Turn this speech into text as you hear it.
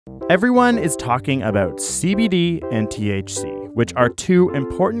Everyone is talking about CBD and THC, which are two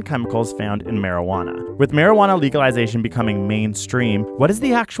important chemicals found in marijuana. With marijuana legalization becoming mainstream, what is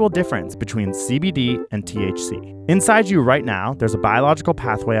the actual difference between CBD and THC? Inside you right now, there's a biological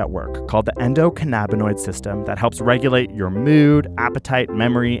pathway at work called the endocannabinoid system that helps regulate your mood, appetite,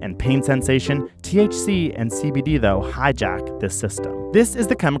 memory, and pain sensation. THC and CBD, though, hijack this system. This is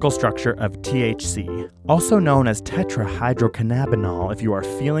the chemical structure of THC, also known as tetrahydrocannabinol if you are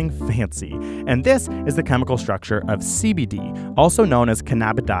feeling fancy. And this is the chemical structure of CBD, also known as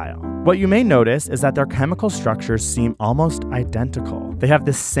Cannabidiol. What you may notice is that their chemical structures seem almost identical. They have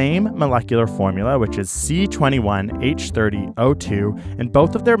the same molecular formula, which is C21H30O2, and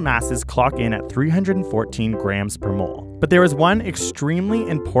both of their masses clock in at 314 grams per mole. But there is one extremely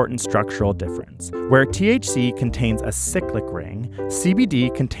important structural difference. Where THC contains a cyclic ring,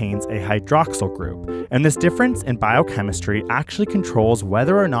 CBD contains a hydroxyl group, and this difference in biochemistry actually controls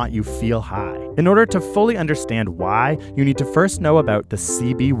whether or not you feel high. In order to fully understand why, you need to first know about the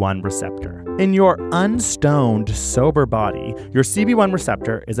CB1 receptor. In your unstoned, sober body, your CB1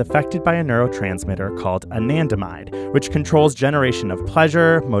 receptor is affected by a neurotransmitter called anandamide, which controls generation of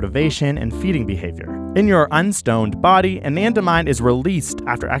pleasure, motivation, and feeding behavior. In your unstoned body, anandamide is released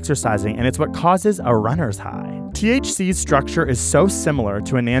after exercising, and it's what causes a runner's high. THC's structure is so similar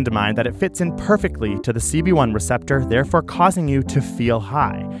to anandamide that it fits in perfectly to the CB1 receptor, therefore causing you to feel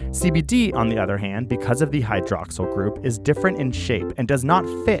high. CBD, on the other hand, because of the hydroxyl group, is different in shape and does not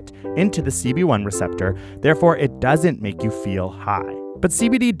fit into the CB1 receptor, therefore it doesn't make you feel high. But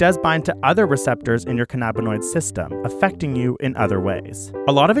CBD does bind to other receptors in your cannabinoid system, affecting you in other ways.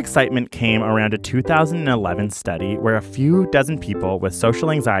 A lot of excitement came around a 2011 study where a few dozen people with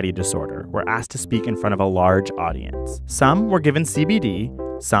social anxiety disorder were asked to speak in front of a large audience. Some were given CBD,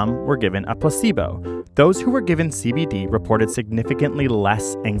 some were given a placebo. Those who were given CBD reported significantly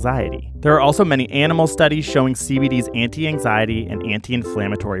less anxiety. There are also many animal studies showing CBD's anti-anxiety and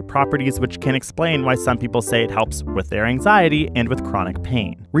anti-inflammatory properties, which can explain why some people say it helps with their anxiety and with chronic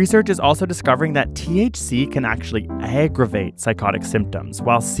pain. Research is also discovering that THC can actually aggravate psychotic symptoms,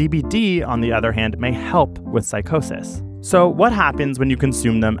 while CBD, on the other hand, may help with psychosis. So what happens when you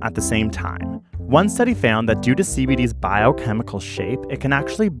consume them at the same time? One study found that due to CBD's biochemical shape, it can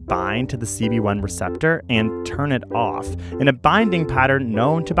actually bind to the CB1 receptor and turn it off in a binding pattern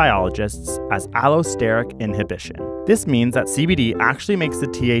known to biologists as allosteric inhibition. This means that CBD actually makes the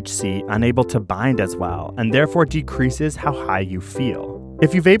THC unable to bind as well, and therefore decreases how high you feel.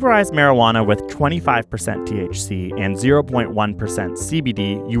 If you vaporize marijuana with 25% THC and 0.1%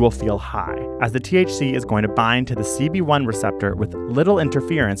 CBD, you will feel high, as the THC is going to bind to the CB1 receptor with little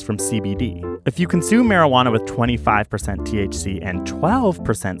interference from CBD. If you consume marijuana with 25% THC and 12%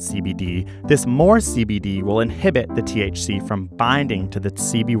 CBD, this more CBD will inhibit the THC from binding to the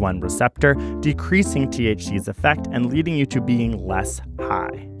CB1 receptor, decreasing THC's effect and leading you to being less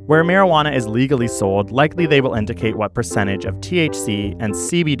high. Where marijuana is legally sold, likely they will indicate what percentage of THC and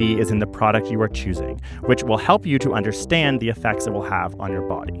CBD is in the product you are choosing, which will help you to understand the effects it will have on your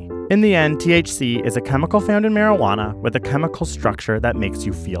body. In the end, THC is a chemical found in marijuana with a chemical structure that makes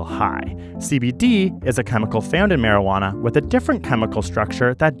you feel high. CBD is a chemical found in marijuana with a different chemical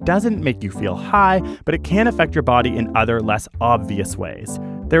structure that doesn't make you feel high, but it can affect your body in other less obvious ways.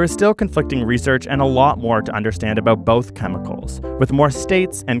 There is still conflicting research and a lot more to understand about both chemicals. With more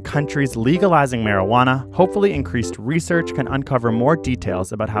states and countries legalizing marijuana, hopefully increased research can uncover more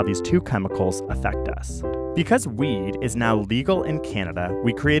details about how these two chemicals affect us. Because weed is now legal in Canada,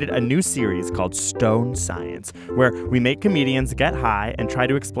 we created a new series called Stone Science, where we make comedians get high and try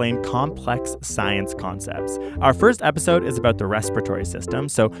to explain complex science concepts. Our first episode is about the respiratory system,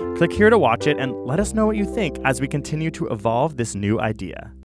 so click here to watch it and let us know what you think as we continue to evolve this new idea.